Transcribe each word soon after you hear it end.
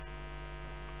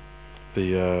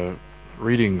The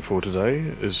reading for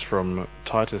today is from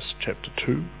Titus Chapter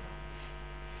 2,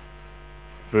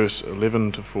 verse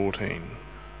 11 to 14.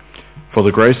 For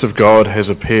the grace of God has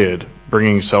appeared,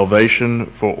 bringing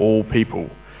salvation for all people,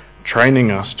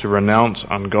 training us to renounce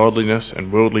ungodliness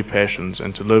and worldly passions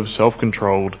and to live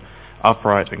self-controlled,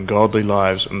 upright and godly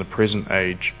lives in the present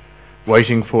age,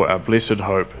 waiting for our blessed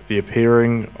hope, the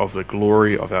appearing of the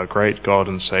glory of our great God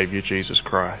and Saviour Jesus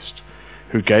Christ,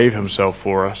 who gave himself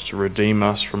for us to redeem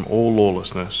us from all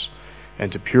lawlessness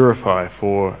and to purify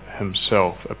for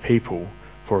himself a people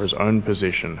for his own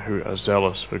possession who are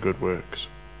zealous for good works.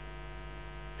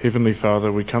 Heavenly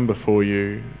Father, we come before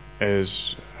you as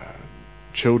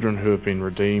children who have been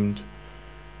redeemed.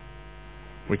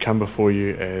 We come before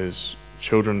you as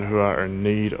children who are in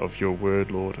need of your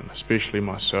word, Lord, and especially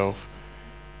myself.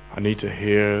 I need to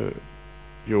hear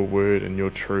your word and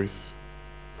your truth,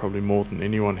 probably more than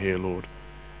anyone here, Lord.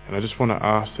 And I just want to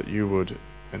ask that you would,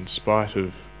 in spite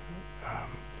of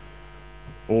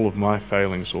all of my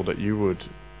failings, Lord, that you would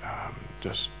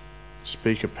just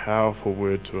speak a powerful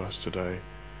word to us today,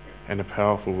 and a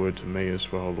powerful word to me as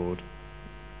well, Lord.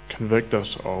 Convict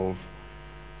us of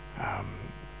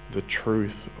the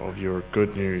truth of your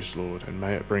good news, Lord, and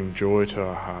may it bring joy to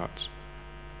our hearts.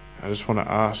 I just want to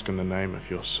ask in the name of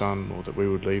your Son, Lord, that we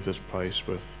would leave this place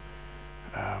with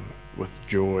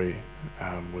joy,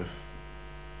 with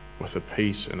a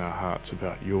peace in our hearts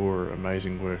about your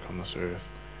amazing work on this earth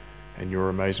and your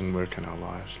amazing work in our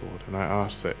lives, Lord. And I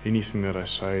ask that anything that I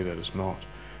say that is not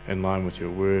in line with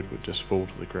your word would just fall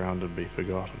to the ground and be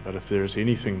forgotten. But if there is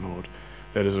anything, Lord,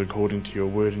 that is according to your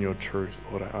word and your truth,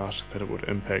 Lord, I ask that it would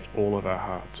impact all of our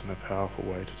hearts in a powerful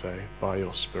way today by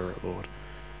your Spirit, Lord.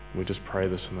 We just pray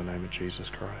this in the name of Jesus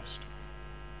Christ.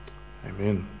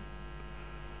 Amen.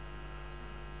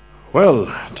 Well,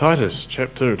 Titus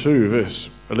chapter 2, verse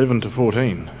 11 to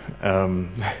 14.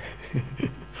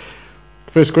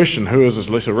 First question, who is this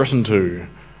letter written to?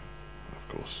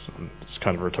 Of course, it's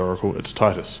kind of rhetorical. It's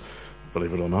Titus,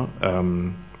 believe it or not.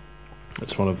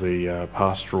 It's one of the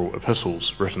pastoral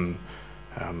epistles written.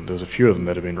 There's a few of them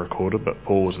that have been recorded, but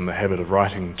Paul was in the habit of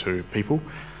writing to people,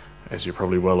 as you're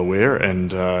probably well aware,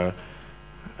 and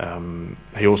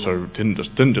he also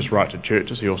didn't just write to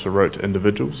churches, he also wrote to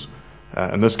individuals.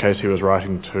 In this case, he was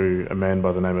writing to a man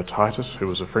by the name of Titus, who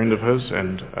was a friend of his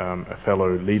and a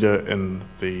fellow leader in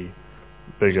the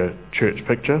bigger church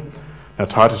picture. Now,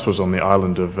 Titus was on the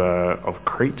island of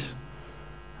Crete,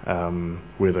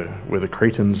 where the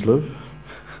Cretans live.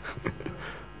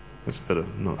 That's a bit of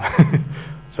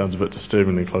sounds a bit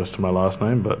disturbingly close to my last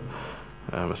name, but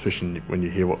especially when you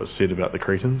hear what was said about the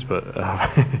Cretans. But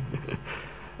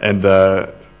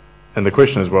and the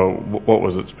question is, well, what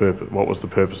was its purpose? What was the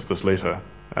purpose of this letter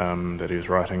that he was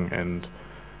writing and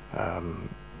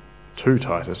to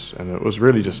Titus? And it was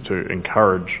really just to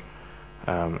encourage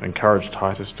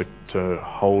Titus to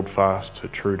hold fast to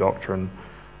true doctrine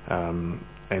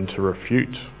and to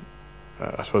refute,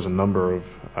 I suppose, a number of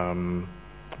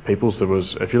peoples. There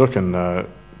was, if you look in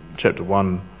chapter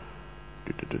 1,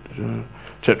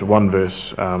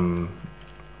 verse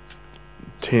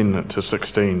 10 to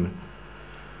 16,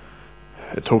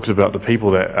 it talks about the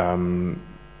people that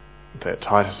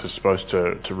Titus is supposed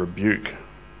to rebuke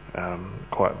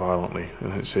quite violently.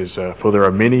 And it says, for there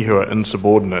are many who are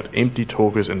insubordinate, empty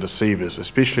talkers and deceivers,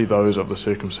 especially those of the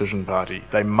circumcision party.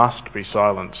 They must be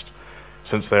silenced,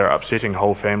 since they are upsetting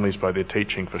whole families by their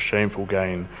teaching for shameful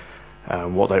gain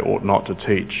what they ought not to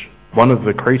teach. One of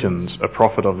the Cretans, a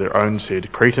prophet of their own,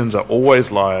 said, Cretans are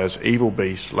always liars, evil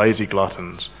beasts, lazy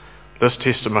gluttons. This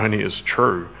testimony is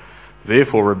true.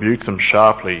 Therefore rebuke them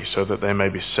sharply, so that they may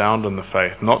be sound in the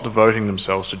faith, not devoting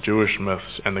themselves to Jewish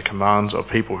myths and the commands of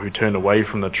people who turn away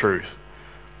from the truth.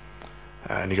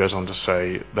 And he goes on to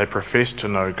say, they profess to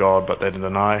know God, but they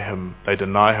deny him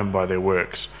by their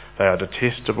works. They are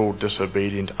detestable,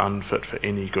 disobedient, unfit for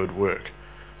any good work.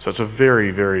 So it's a very,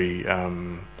 very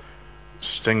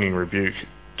stinging rebuke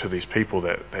to these people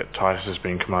that Titus has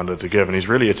been commanded to give. And he's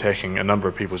really attacking a number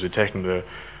of people. He's attacking the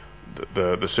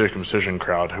circumcision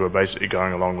crowd, who are basically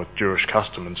going along with Jewish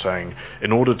custom and saying,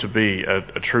 in order to be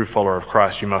a true follower of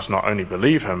Christ, you must not only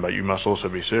believe him, but you must also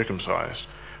be circumcised,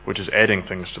 which is adding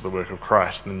things to the work of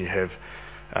Christ. And then you have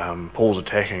Paul's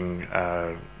attacking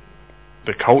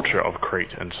the culture of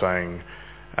Crete and saying,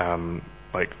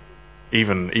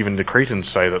 even the Cretans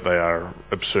say that they are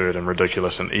absurd and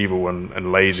ridiculous and evil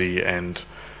and lazy, and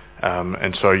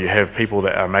so you have people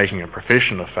that are making a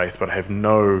profession of faith but have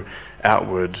no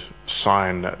outward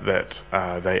sign that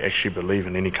they actually believe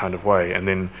in any kind of way. And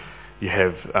then you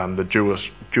have the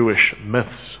Jewish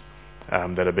myths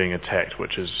that are being attacked,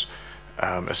 which is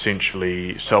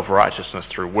essentially self-righteousness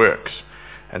through works,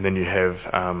 and then you have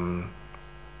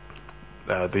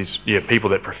people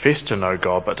that profess to know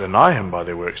God but deny Him by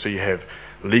their works. So you have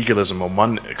legalism on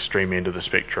one extreme end of the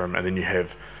spectrum, and then you have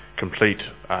complete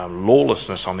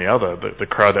lawlessness on the other. The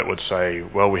crowd that would say,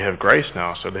 well, we have grace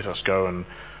now, so let us go and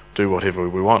do whatever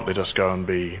we want. Let us go and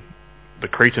be the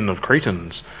Cretan of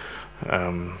Cretans.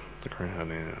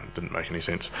 Didn't make any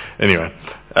sense. Anyway,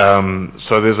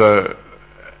 so there's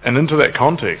and into that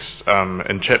context,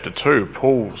 in chapter 2,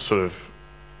 Paul sort of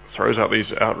throws out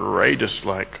these outrageous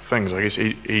things. I guess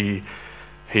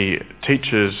he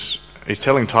teaches. He's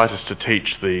telling Titus to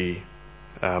teach the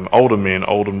older men,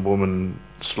 older women,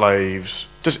 slaves,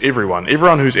 just everyone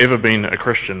who's ever been a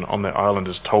Christian on that island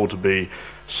is told to be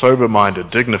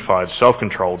sober-minded, dignified,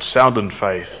 self-controlled, sound in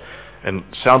faith, and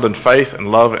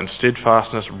love and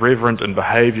steadfastness, reverent in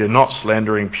behaviour, not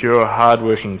slandering, pure,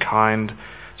 hard-working, kind,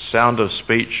 sound of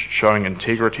speech, showing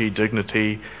integrity,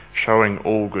 dignity, showing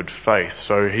all good faith.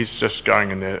 So he's just going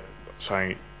in there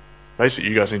saying, basically,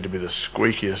 you guys need to be the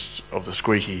squeakiest of the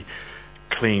squeaky,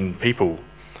 clean people.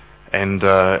 And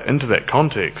into that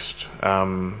context,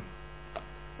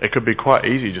 it could be quite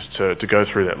easy just to go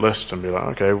through that list and be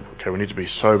like, okay, we need to be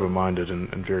sober-minded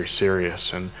and very serious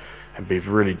and be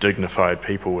really dignified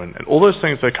people. And all those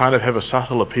things, they kind of have a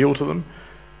subtle appeal to them.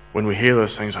 When we hear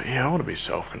those things, like, yeah, I want to be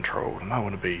self-controlled, and I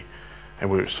want to be,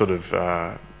 and we're sort of,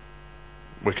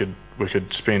 we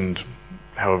could spend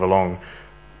however long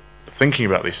thinking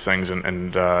about these things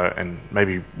and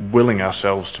maybe willing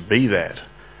ourselves to be that.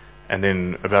 And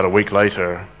then about a week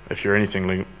later, if you're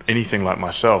anything like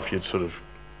myself,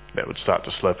 that would start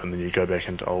to slip, and then you go back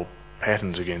into old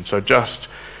patterns again. So just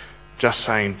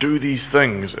saying do these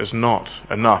things is not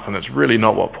enough, and it's really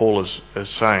not what Paul is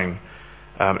saying.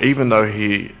 Even though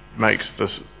he makes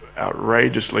this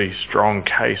outrageously strong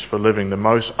case for living the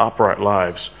most upright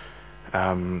lives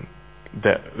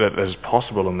that is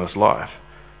possible in this life,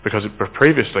 because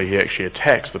previously he actually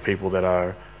attacks the people that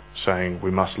are saying we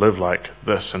must live like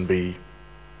this and be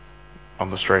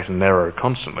on the straight and narrow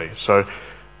constantly. So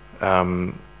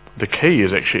the key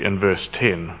is actually in verse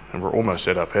 10, and we're almost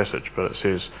at our passage, but it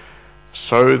says,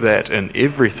 so that in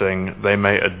everything they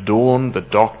may adorn the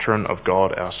doctrine of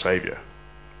God our Saviour.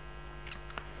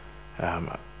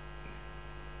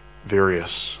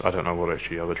 I don't know what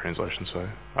actually other translations say.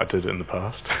 I did in the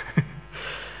past.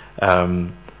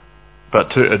 But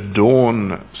to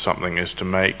adorn something is to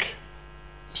make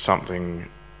something,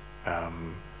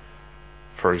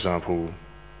 for example,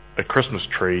 a Christmas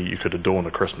tree. You could adorn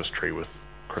a Christmas tree with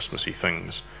Christmassy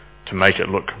things to make it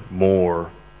look more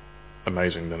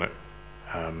amazing than it.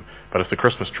 But if the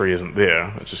Christmas tree isn't there,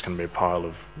 it's just going to be a pile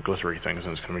of glittery things,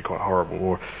 and it's going to be quite horrible.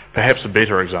 Or perhaps a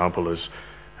better example is,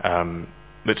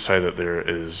 let's say that there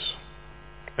is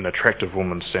an attractive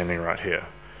woman standing right here.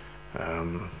 It's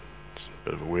a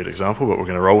bit of a weird example, but we're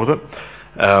going to roll with it.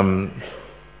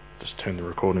 Just turn the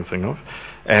recording thing off.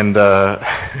 And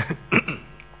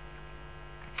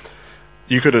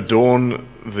you could adorn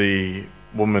the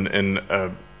woman in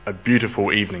a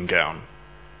beautiful evening gown,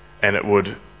 and it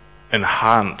would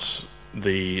enhance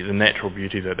the natural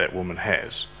beauty that woman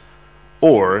has.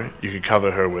 Or you could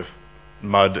cover her with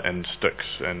mud and sticks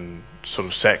and sort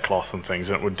of sackcloth and things,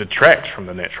 and it would detract from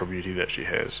the natural beauty that she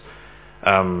has.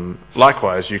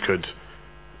 Likewise, you could,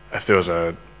 if there was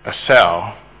a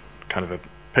sow, kind of a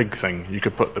pig thing, you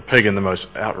could put the pig in the most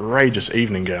outrageous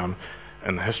evening gown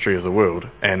in the history of the world,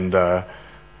 and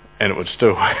it would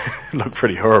still look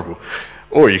pretty horrible.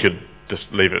 Or you could just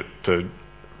leave it to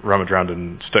rummage around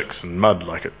in sticks and mud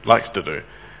like it likes to do.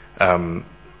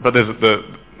 But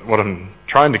what I'm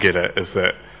trying to get at is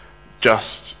that just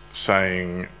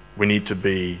saying we need to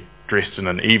be dressed in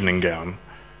an evening gown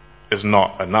is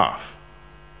not enough.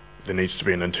 There needs to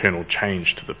be an internal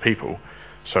change to the people.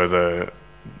 So the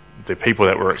people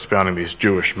that were expounding these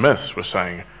Jewish myths were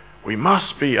saying, we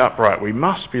must be upright, we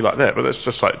must be like that, but it's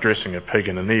just like dressing a pig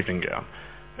in an evening gown.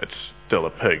 It's still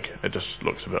a pig. It just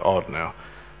looks a bit odd now.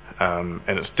 And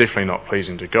it's definitely not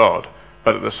pleasing to God.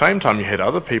 But at the same time, you had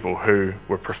other people who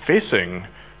were professing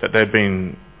that they'd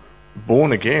been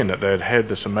born again, that they'd had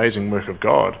this amazing work of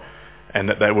God, and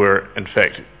that they were, in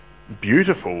fact,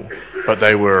 beautiful, but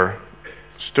they were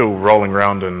still rolling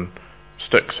around in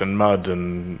sticks and mud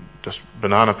and just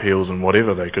banana peels and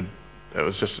whatever they could. It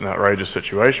was just an outrageous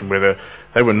situation where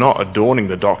they were not adorning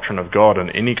the doctrine of God in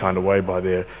any kind of way by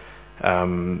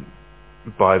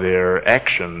their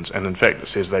actions. And in fact, it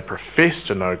says they profess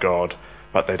to know God,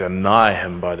 but they deny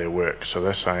Him by their works. So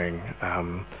they're saying,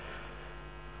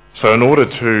 so in order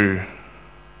to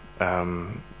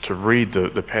read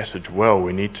the passage well,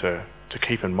 we need to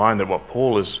keep in mind that what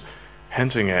Paul is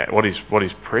hinting at, what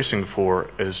he's pressing for,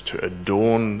 is to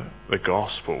adorn the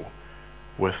gospel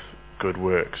with good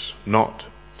works, not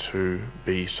to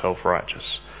be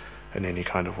self-righteous in any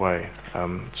kind of way.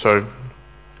 So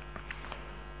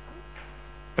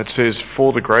it says,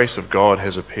 "For the grace of God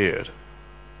has appeared."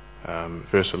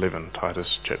 Verse 11,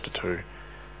 Titus Chapter 2.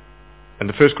 And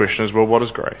the first question is, well, what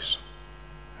is grace?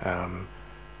 And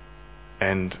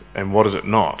what is it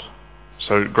not?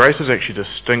 So grace is actually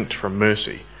distinct from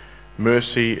mercy.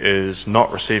 Mercy is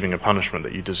not receiving a punishment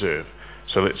that you deserve.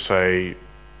 So let's say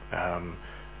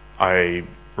I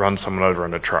run someone over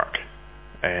in a truck,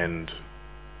 and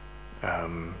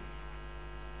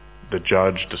the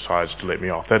judge decides to let me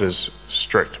off. That is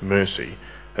strict mercy.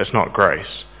 That's not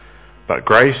grace. But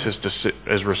grace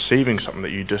is receiving something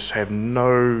that you just have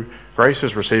no... Grace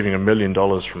is receiving $1 million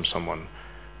from someone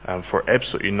for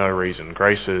absolutely no reason.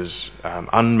 Grace is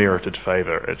unmerited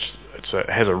favour. It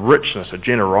has a richness, a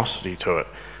generosity to it.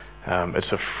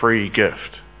 It's a free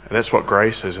gift. And that's what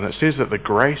grace is. And it says that the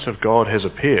grace of God has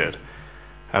appeared.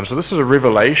 So this is a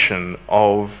revelation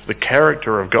of the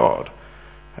character of God.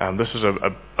 This is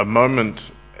a moment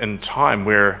in time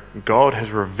where God has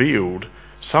revealed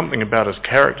something about his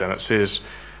character, and it says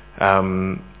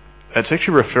it's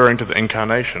actually referring to the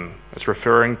incarnation. It's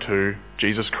referring to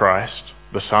Jesus Christ,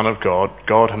 the Son of God,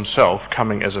 God himself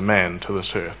coming as a man to this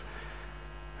earth.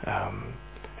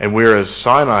 And whereas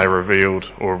Sinai revealed,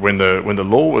 or when the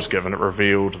law was given, it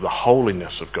revealed the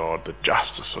holiness of God, the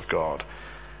justice of God,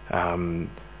 and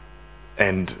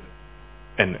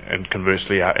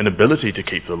conversely our inability to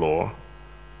keep the law,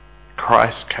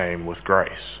 Christ came with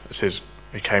grace. It says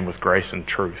he came with grace and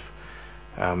truth.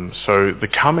 So the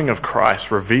coming of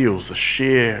Christ reveals the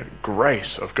sheer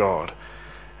grace of God.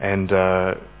 And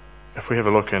if we have a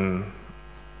look in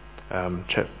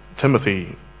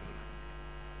Timothy,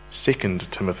 2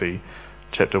 Timothy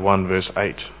chapter 1 verse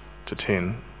 8 to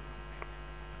 10,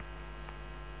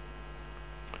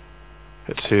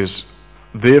 it says,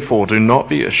 "Therefore do not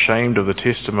be ashamed of the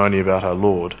testimony about our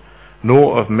Lord,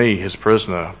 nor of me his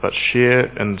prisoner, but share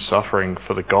in suffering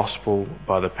for the gospel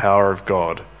by the power of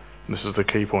God." And this is the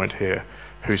key point here.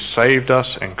 "Who saved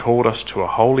us and called us to a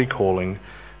holy calling,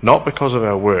 not because of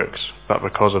our works, but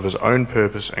because of his own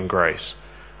purpose and grace,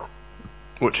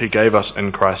 which he gave us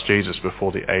in Christ Jesus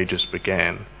before the ages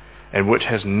began, and which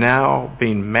has now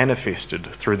been manifested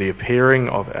through the appearing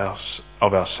of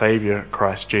our Saviour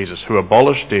Christ Jesus, who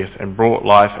abolished death and brought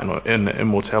life and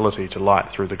immortality to light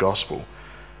through the gospel,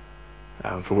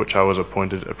 for which I was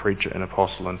appointed a preacher and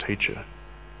apostle and teacher."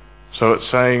 So it's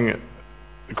saying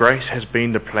grace has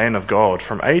been the plan of God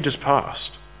from ages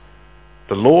past.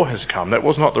 The law has come. That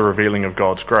was not the revealing of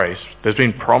God's grace. There's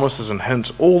been promises and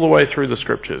hints all the way through the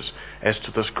scriptures as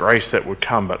to this grace that would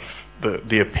come, but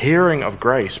the appearing of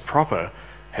grace proper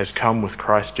has come with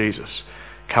Christ Jesus,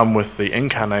 come with the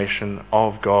incarnation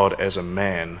of God as a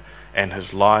man, and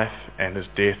his life and his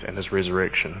death and his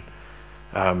resurrection.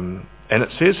 And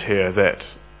it says here that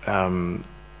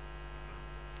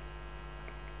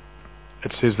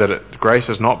grace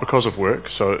is not because of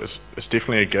works, so it's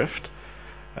definitely a gift,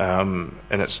 and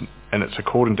it's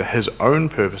according to his own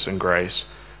purpose and grace,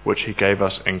 which he gave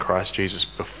us in Christ Jesus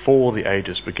before the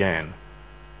ages began.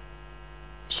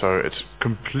 So it's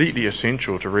completely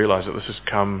essential to realize that this has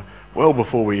come well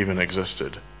before we even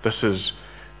existed. This is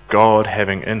God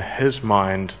having in his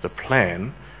mind the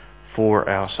plan for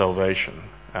our salvation,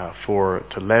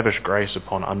 to lavish grace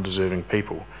upon undeserving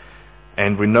people.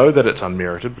 And we know that it's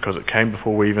unmerited because it came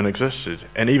before we even existed.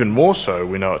 And even more so,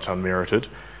 we know it's unmerited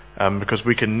because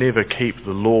we can never keep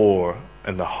the law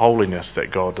and the holiness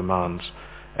that God demands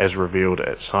as revealed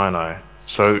at Sinai.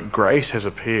 So grace has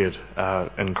appeared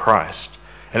in Christ.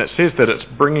 And it says that it's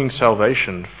bringing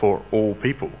salvation for all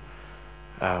people.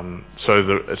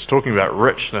 It's talking about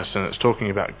richness, and it's talking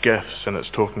about gifts, and it's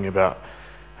talking about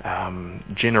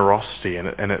generosity.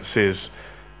 And it says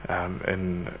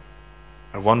in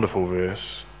a wonderful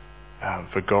verse,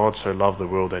 "For God so loved the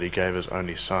world that he gave his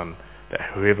only Son, that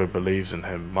whoever believes in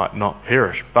him might not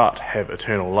perish, but have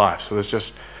eternal life." So there's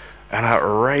just an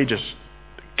outrageous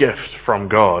gift from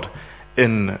God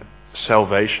in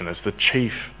salvation. It's the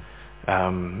chief,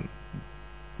 the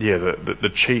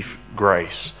chief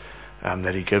grace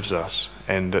that he gives us.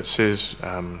 And it says,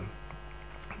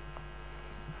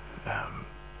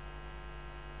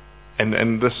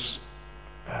 and this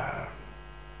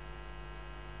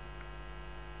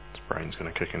brain's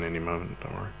going to kick in any moment,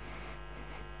 don't worry.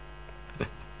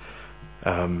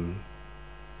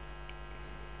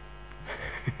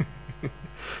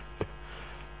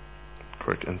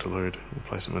 Quick interlude. We'll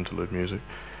play some interlude music.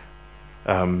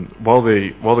 While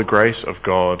the grace of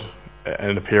God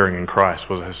and appearing in Christ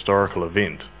was a historical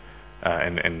event,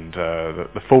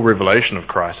 the full revelation of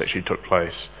Christ actually took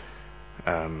place,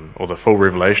 or the full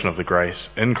revelation of the grace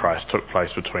in Christ took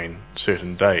place between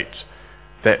certain dates.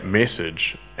 That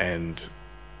message and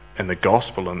the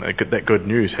gospel and that good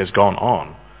news has gone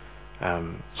on.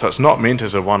 So it's not meant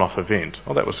as a one-off event.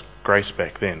 Oh, that was grace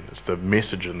back then. It's the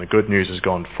message and the good news has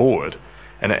gone forward,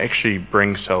 and it actually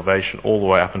brings salvation all the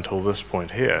way up until this point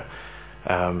here.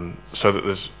 So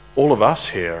that all of us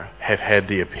here have had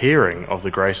the appearing of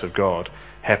the grace of God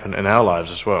happen in our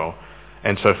lives as well.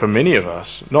 And so for many of us,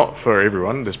 not for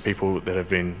everyone, there's people that have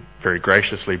been very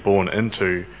graciously born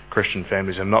into Christian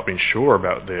families and not been sure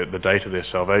about the date of their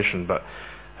salvation, but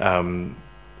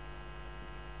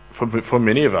for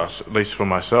many of us, at least for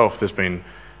myself, there's been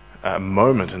a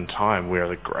moment in time where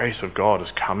the grace of God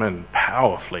has come in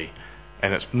powerfully,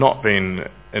 and it's not been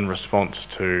in response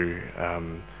to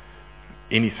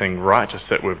anything righteous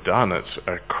that we've done. It's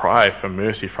a cry for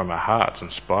mercy from our hearts,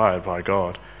 inspired by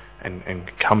God,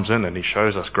 and comes in and He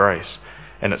shows us grace.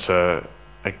 And it's a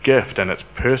gift, and it's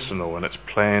personal, and it's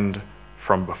planned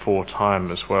from before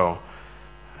time as well.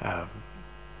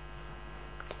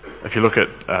 If you look at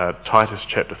Titus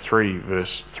Chapter 3,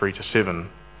 verse 3 to 7,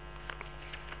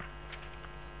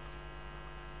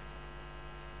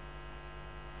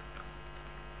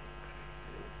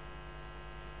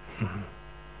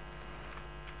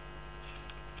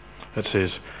 it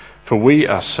says, "For we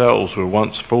ourselves were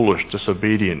once foolish,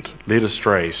 disobedient, led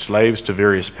astray, slaves to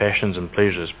various passions and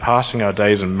pleasures, passing our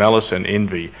days in malice and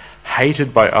envy,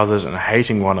 hated by others and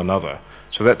hating one another."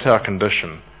 So that's our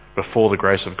condition before the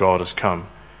grace of God has come.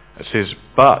 It says,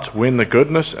 "But when the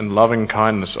goodness and loving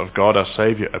kindness of God our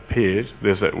Saviour appeared,"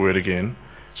 there's that word again,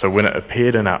 so when it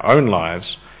appeared in our own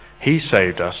lives, He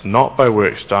saved us, not by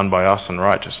works done by us in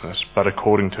righteousness, but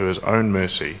according to His own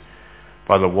mercy,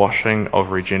 by the washing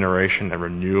of regeneration and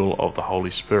renewal of the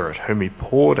Holy Spirit, whom He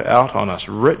poured out on us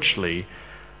richly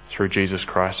through Jesus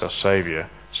Christ our Saviour,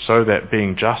 so that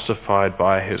being justified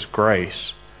by His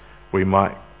grace, we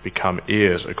might become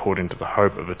heirs according to the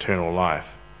hope of eternal life.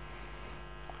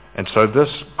 And so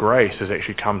this grace has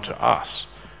actually come to us.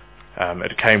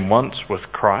 It came once with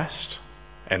Christ,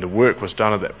 and the work was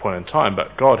done at that point in time,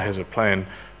 but God has a plan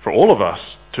for all of us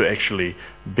to actually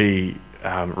be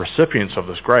recipients of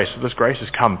this grace. So this grace has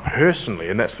come personally,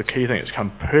 and that's the key thing. It's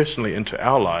come personally into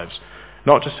our lives,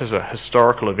 not just as a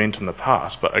historical event in the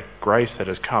past, but a grace that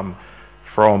has come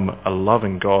from a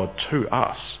loving God to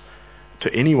us,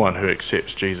 to anyone who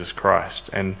accepts Jesus Christ.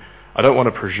 And I don't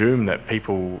want to presume that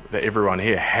everyone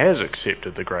here has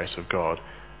accepted the grace of God.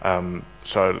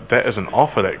 So that is an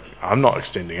offer that I'm not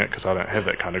extending it because I don't have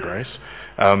that kind of grace.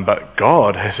 But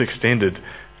God has extended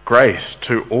grace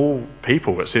to all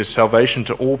people. It says salvation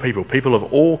to all people, people of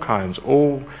all kinds,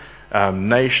 all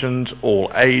nations,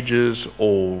 all ages,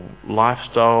 all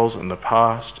lifestyles in the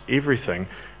past, everything.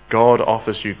 God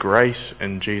offers you grace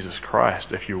in Jesus Christ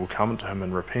if you will come to Him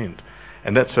and repent.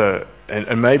 And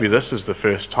and maybe this is the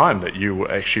first time that you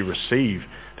will actually receive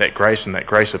that grace, and that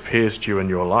grace appears to you in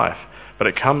your life. But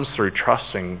it comes through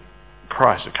trusting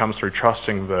Christ. It comes through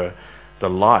trusting the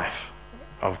life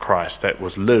of Christ that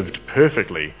was lived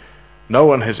perfectly. No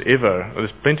one has ever,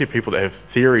 there's plenty of people that have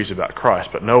theories about Christ,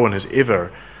 but no one has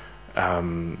ever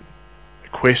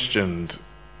questioned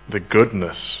the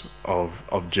goodness of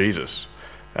Jesus.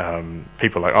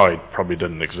 People are like, oh, he probably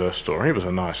didn't exist, or he was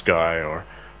a nice guy, or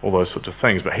all those sorts of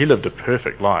things, but he lived a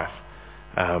perfect life,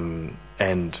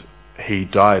 and he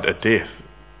died a death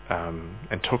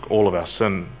and took all of our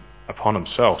sin upon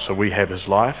Himself. So we have His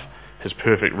life, His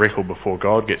perfect record before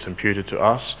God gets imputed to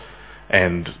us,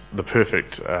 and the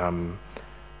perfect,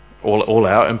 all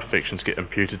our imperfections get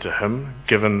imputed to Him,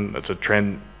 given it's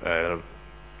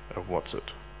what's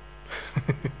it?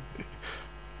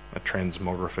 A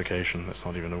transmogrification, that's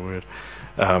not even a word.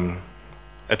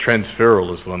 A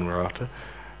transferal is the one we're after.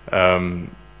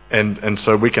 And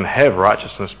so we can have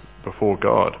righteousness before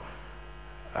God.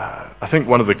 I think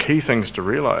one of the key things to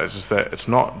realize is that it's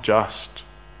not just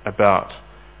about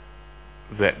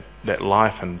that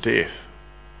life and death,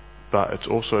 but it's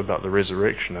also about the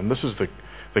resurrection. And this is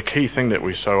the key thing that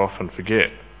we so often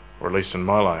forget, or at least in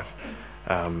my life.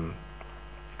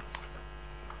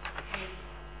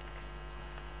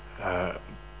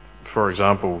 For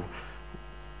example,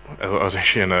 I was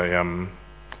actually in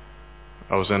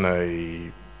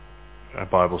a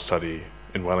Bible study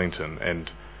in Wellington,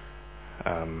 and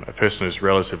a person who's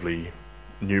relatively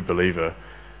new believer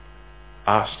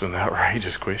asked an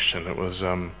outrageous question. It was,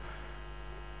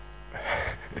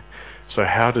 so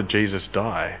how did Jesus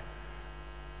die?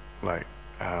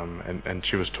 And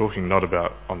she was talking not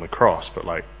about on the cross, but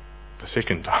like the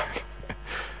second time.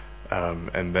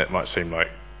 And that might seem like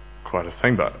quite a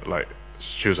thing, but like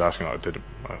she was asking,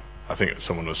 I think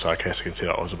someone was sarcastic and said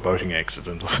it was a boating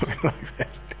accident or something like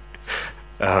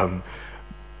that.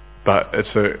 But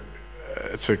it's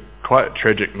a quite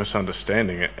tragic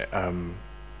misunderstanding.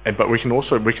 But we can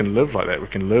live like that. We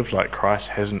can live like Christ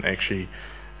hasn't actually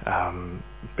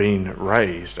been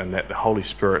raised, and that the Holy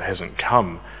Spirit hasn't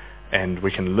come, and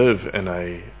we can live in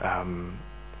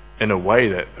a way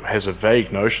that has a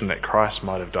vague notion that Christ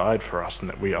might have died for us and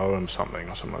that we owe him something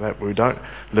or something like that. We don't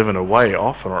live in a way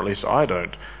often, or at least I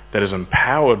don't, that is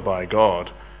empowered by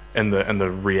God in the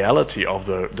reality of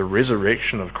the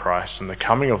resurrection of Christ and the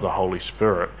coming of the Holy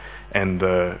Spirit and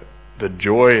the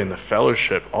joy and the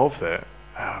fellowship of that.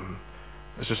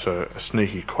 It's just a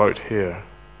sneaky quote here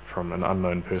from an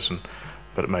unknown person,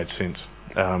 but it made sense.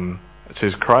 It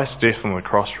says, Christ's death on the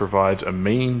cross provides a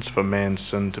means for man's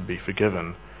sin to be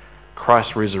forgiven.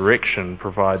 Christ's resurrection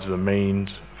provides the means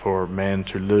for man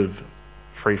to live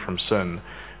free from sin.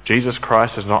 Jesus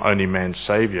Christ is not only man's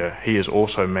saviour, he is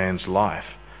also man's life.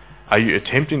 Are you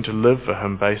attempting to live for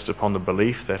him based upon the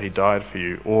belief that he died for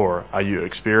you, or are you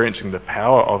experiencing the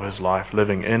power of his life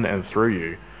living in and through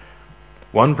you?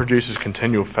 One produces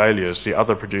continual failures, the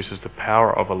other produces the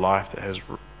power of a life that has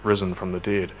risen from the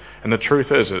dead. And the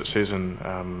truth is, it says in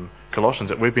Colossians,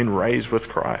 that we've been raised with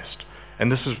Christ.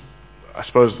 And this is, I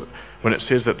suppose, when it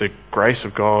says that the grace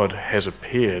of God has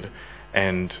appeared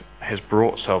and has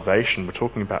brought salvation, we're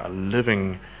talking about a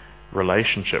living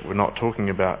relationship. We're not talking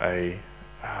about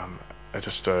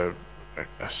just a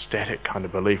static kind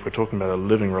of belief. We're talking about a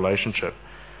living relationship.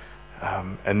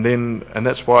 And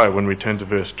that's why when we turn to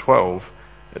verse 12,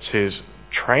 it says,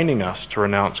 training us to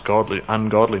renounce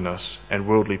ungodliness and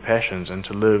worldly passions and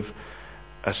to live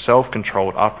a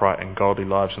self-controlled, upright and godly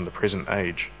lives in the present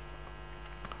age.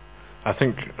 I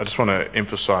think I just want to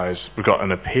emphasize we've got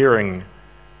an appearing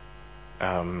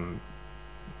of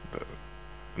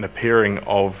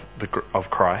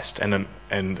Christ and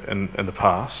in the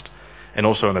past, and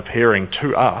also an appearing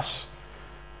to us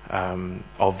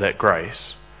of that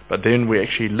grace. But then we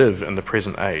actually live in the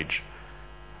present age.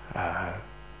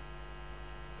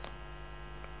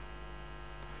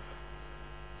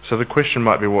 So the question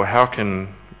might be, well, how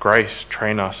can grace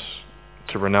train us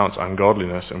to renounce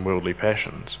ungodliness and worldly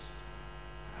passions?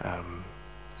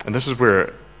 And this is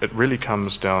where it really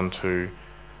comes down to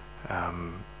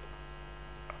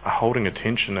holding a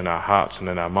tension in our hearts and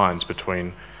in our minds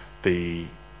between the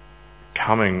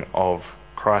coming of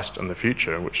Christ in the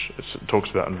future, which it talks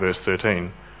about in verse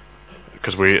 13,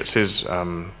 because it says,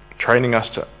 training us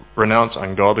to renounce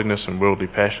ungodliness and worldly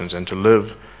passions and to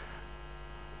live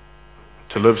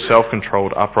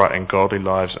self-controlled, upright and godly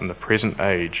lives in the present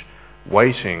age,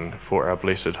 waiting for our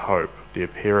blessed hope, the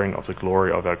appearing of the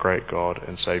glory of our great God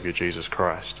and Saviour Jesus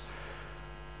Christ.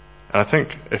 And I think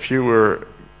if you were,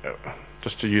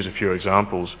 just to use a few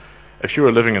examples, if you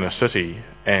were living in a city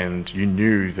and you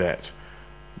knew that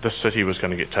this city was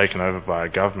going to get taken over by a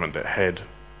government that had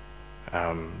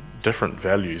different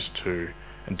values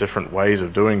and different ways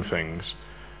of doing things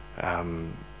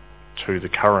to the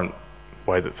current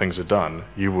way that things are done,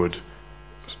 you would,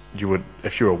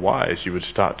 if you were wise, you would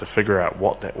start to figure out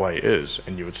what that way is,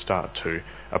 and you would start to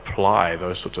apply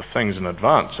those sorts of things in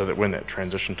advance, so that when that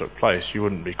transition took place, you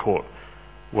wouldn't be caught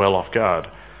well off guard.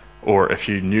 Or if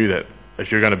you knew that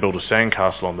if you're going to build a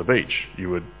sandcastle on the beach,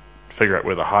 you would figure out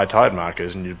where the high tide mark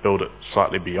is, and you'd build it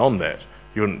slightly beyond that.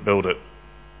 You wouldn't build it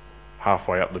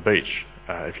halfway up the beach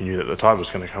if you knew that the tide was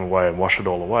going to come away and wash it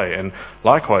all away. And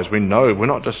likewise, we know we're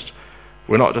not just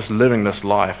living this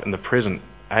life in the present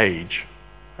age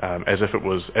as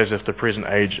if the present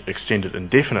age extended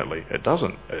indefinitely. It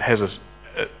doesn't. It has a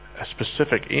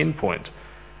specific end point,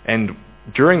 and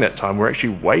during that time we're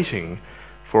actually waiting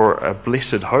for a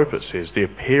blessed hope. It says, the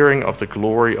appearing of the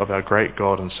glory of our great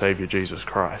God and Saviour Jesus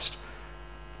Christ.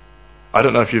 I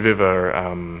don't know if you've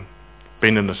ever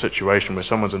been in a situation where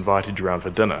someone's invited you around for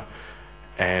dinner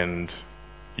and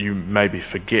you maybe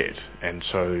forget, and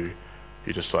so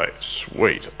you're just like,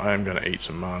 sweet, I am going to eat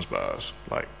some Mars bars,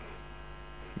 like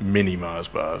mini Mars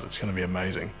bars. It's going to be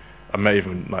amazing. I may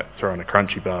even throw in a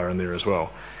crunchy bar in there as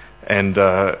well. And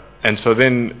so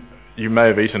then you may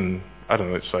have eaten, I don't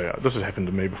know, let's say, this has happened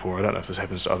to me before, I don't know if this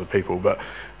happens to other people, but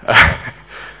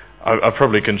I've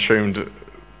probably consumed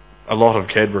a lot of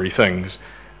Cadbury things,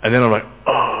 and then I'm like,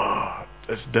 oh,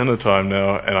 it's dinner time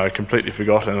now, and I completely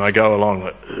forgot, and I go along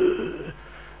like, ugh,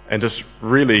 and just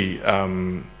really,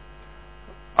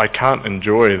 I can't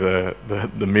enjoy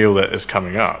the meal that is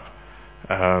coming up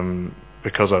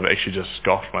because I've actually just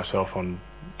scoffed myself on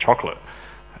chocolate.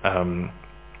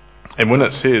 And when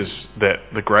it says that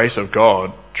the grace of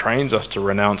God trains us to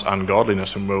renounce ungodliness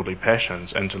and worldly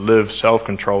passions and to live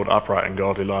self-controlled, upright and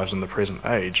godly lives in the present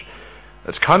age,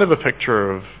 it's kind of a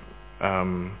picture of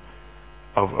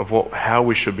how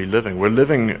we should be living. We're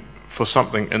living for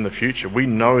something in the future. We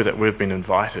know that we've been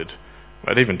invited.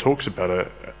 It even talks about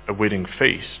a wedding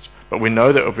feast, but we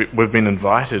know that we've been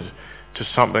invited to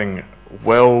something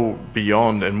well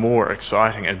beyond and more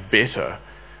exciting and better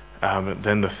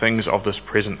than the things of this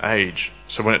present age.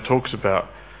 So when it talks about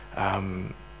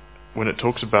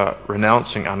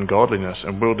renouncing ungodliness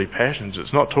and worldly passions,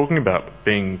 it's not talking about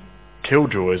being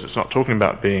killjoys. It's not talking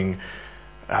about being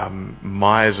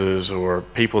misers or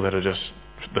people that are just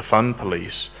the fun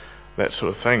police, that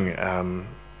sort of thing.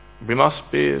 We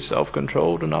must be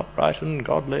self-controlled and upright and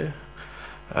godly.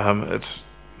 It's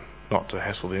not to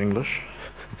hassle the English.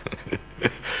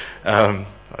 I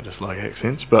just like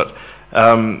accents, but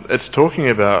it's talking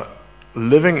about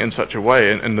living in such a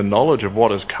way, in the knowledge of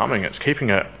what is coming. It's keeping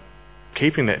that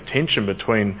tension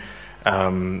between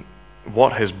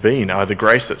what has been, the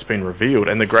grace that's been revealed,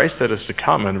 and the grace that is to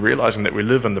come, and realizing that we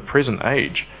live in the present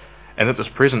age, and that this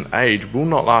present age will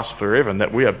not last forever, and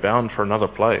that we are bound for another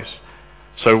place.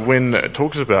 So when it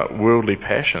talks about worldly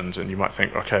passions, and you might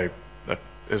think, okay,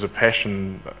 there's a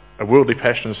worldly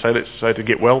passion, let's say to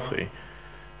get wealthy.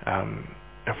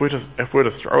 If we're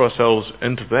to throw ourselves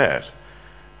into that,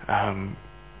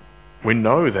 we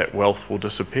know that wealth will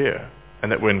disappear,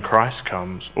 and that when Christ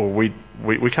comes, or we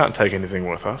can't take anything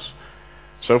with us.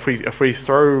 So if we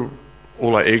throw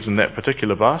all our eggs in that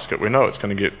particular basket, we know it's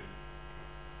going to get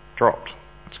dropped.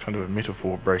 It's kind of a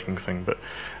metaphor breaking thing, but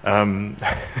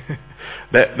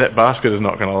that basket is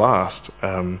not going to last.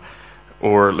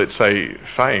 Or let's say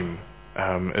fame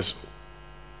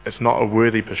it's not a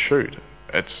worthy pursuit.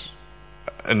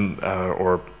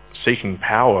 Or seeking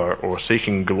power or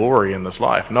seeking glory in this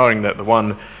life, knowing that the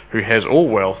one who has all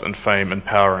wealth and fame and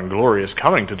power and glory is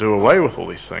coming to do away with all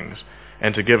these things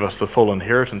and to give us the full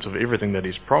inheritance of everything that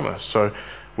he's promised. So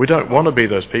we don't want to be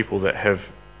those people that have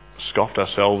scoffed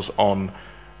ourselves on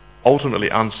ultimately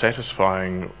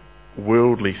unsatisfying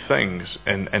worldly things,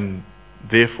 and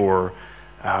therefore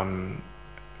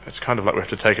it's kind of like we have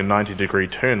to take a 90-degree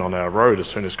turn on our road as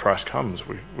soon as Christ comes.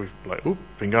 We've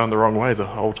been going the wrong way the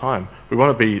whole time. We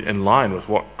want to be in line with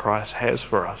what Christ has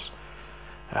for us.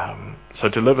 So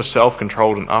to live a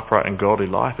self-controlled and upright and godly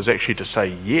life is actually to say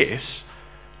yes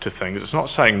to things. It's not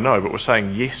saying no, but we're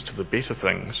saying yes to the better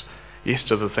things, yes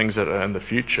to the things that are in the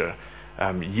future.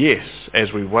 Yes,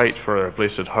 as we wait for our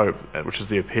blessed hope, which is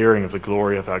the appearing of the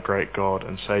glory of our great God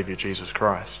and Saviour Jesus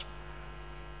Christ.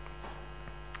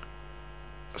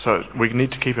 So we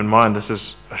need to keep in mind this is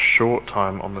a short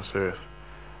time on this earth.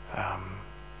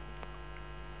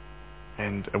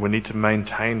 And we need to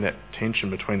maintain that tension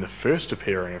between the first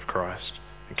appearing of Christ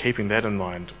and keeping that in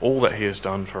mind, all that he has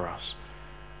done for us,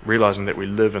 realizing that we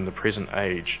live in the present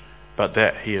age, but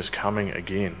that he is coming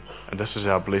again. And this is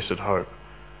our blessed hope.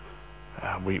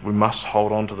 We must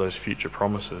hold on to those future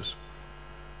promises.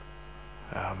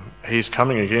 He is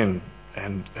coming again,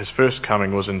 and his first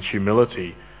coming was in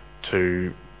humility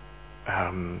to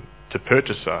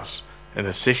purchase us. In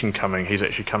his second coming, he's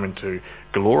actually coming to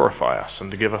glorify us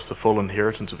and to give us the full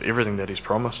inheritance of everything that he's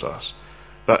promised us.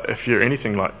 But if you're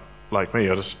anything like me,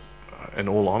 I just, in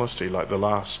all honesty, like the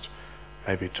last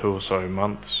maybe 2 or so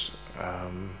months,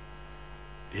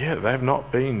 they have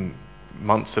not been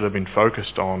months that have been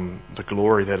focused on the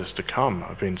glory that is to come.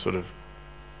 I've been sort of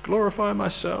glorifying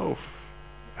myself.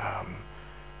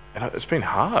 And it's been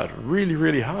hard, really,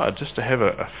 really hard, just to have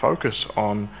a focus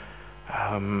on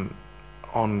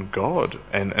God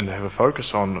and to have a focus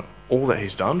on all that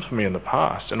he's done for me in the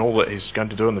past and all that he's going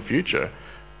to do in the future.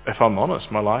 If I'm honest,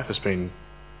 my life has been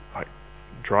like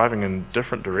driving in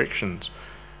different directions,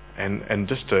 and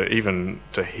just to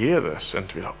hear this and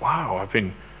to be like, wow,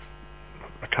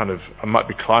 I might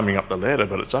be climbing up the ladder,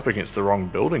 but it's up against the wrong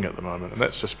building at the moment, and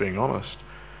that's just being honest.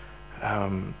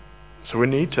 So we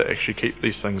need to actually keep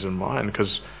these things in mind,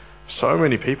 because so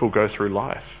many people go through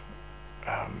life,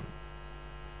 and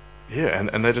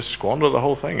they just squander the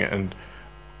whole thing, and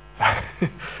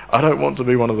I don't want to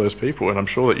be one of those people, and I'm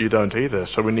sure that you don't either.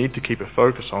 So we need to keep a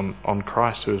focus on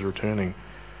Christ who is returning.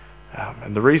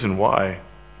 And the reason why,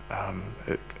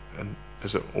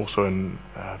 is it also in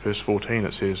verse 14,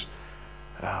 it says,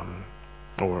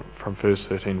 or from verse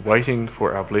 13, waiting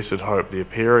for our blessed hope, the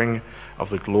appearing of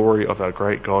the glory of our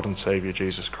great God and Saviour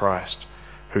Jesus Christ,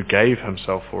 who gave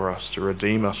himself for us to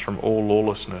redeem us from all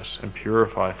lawlessness and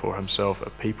purify for himself a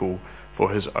people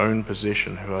for his own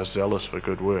possession who are zealous for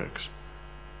good works.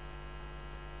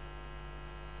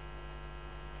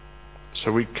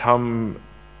 So we come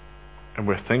and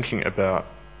we're thinking about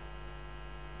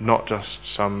not just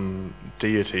some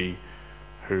deity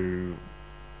who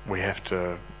we have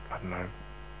to,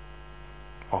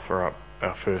 offer up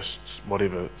our first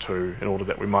whatever to in order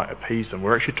that we might appease them.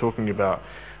 We're actually talking about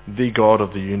the God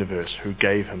of the universe who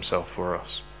gave himself for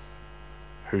us,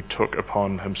 who took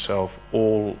upon himself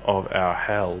all of our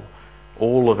hell,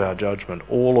 all of our judgment,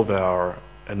 all of our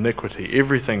iniquity,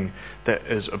 everything that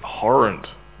is abhorrent.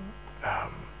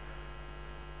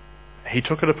 He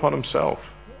took it upon himself,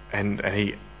 and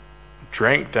he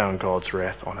drank down God's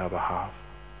wrath on our behalf.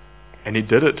 And he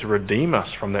did it to redeem us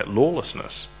from that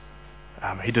lawlessness.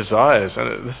 He desires,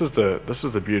 and this is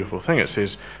the beautiful thing, it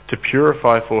says, to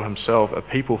purify for himself a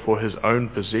people for his own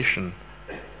possession.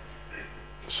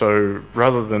 So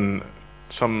rather than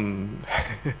some,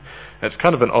 it's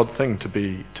kind of an odd thing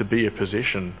to be a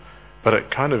possession, but it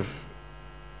kind of,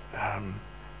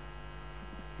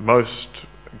 most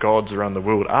gods around the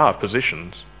world are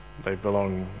possessions. They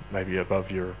belong maybe above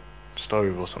your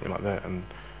stove or something like that, and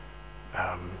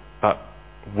but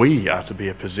we are to be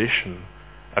a possession,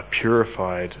 a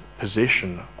purified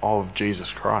possession of Jesus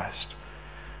Christ,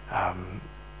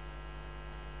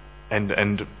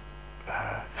 and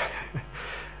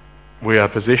we are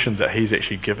possessions that he's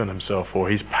actually given himself for.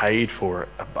 He's paid for it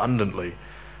abundantly.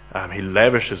 He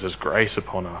lavishes his grace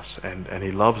upon us, and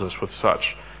he loves us with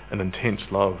such an intense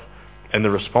love, and the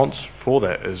response for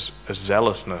that is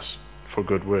zealousness for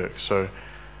good works. So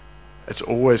it's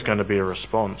always going to be a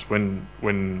response. When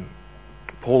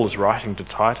Paul is writing to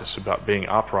Titus about being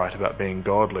upright, about being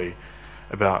godly,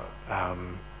 about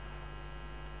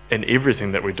in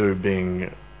everything that we do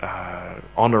being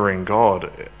honouring God,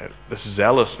 this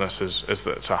zealousness is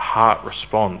that it's a heart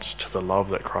response to the love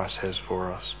that Christ has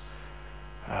for us.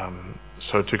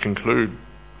 So to conclude,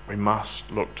 we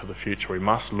must look to the future. We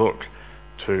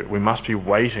must be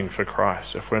waiting for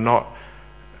Christ. If we're not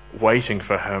waiting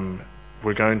for him,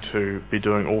 we're going to be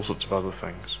doing all sorts of other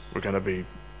things. We're going to be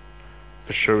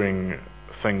pursuing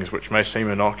things which may seem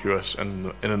innocuous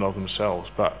in and of themselves,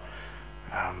 but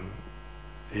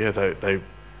they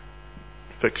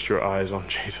fix your eyes on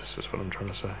Jesus, is what I'm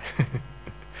trying to say.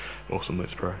 Awesome,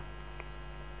 let's pray.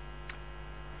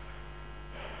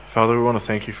 Father, we want to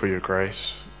thank you for your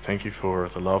grace. Thank you for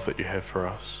the love that you have for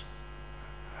us.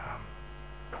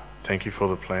 Thank you for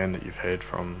the plan that you've had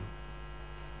from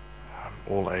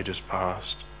all ages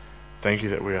past. Thank you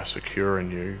that we are secure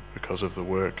in you because of the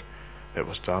work that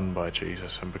was done by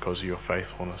Jesus and because of your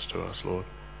faithfulness to us, Lord.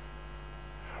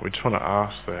 We just want to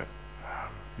ask that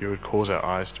you would cause our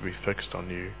eyes to be fixed on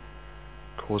you,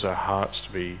 cause our hearts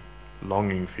to be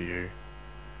longing for you.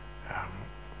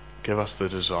 Give us the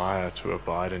desire to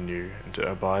abide in you and to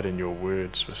abide in your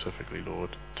word specifically,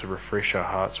 Lord, to refresh our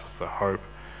hearts with the hope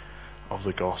of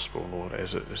the gospel, Lord,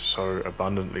 as it is so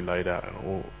abundantly laid out in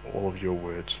all of your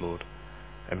words, Lord.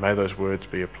 And may those words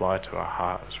be applied to our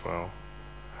heart as well.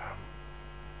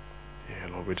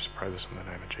 Lord, we just pray this in the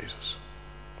name of Jesus.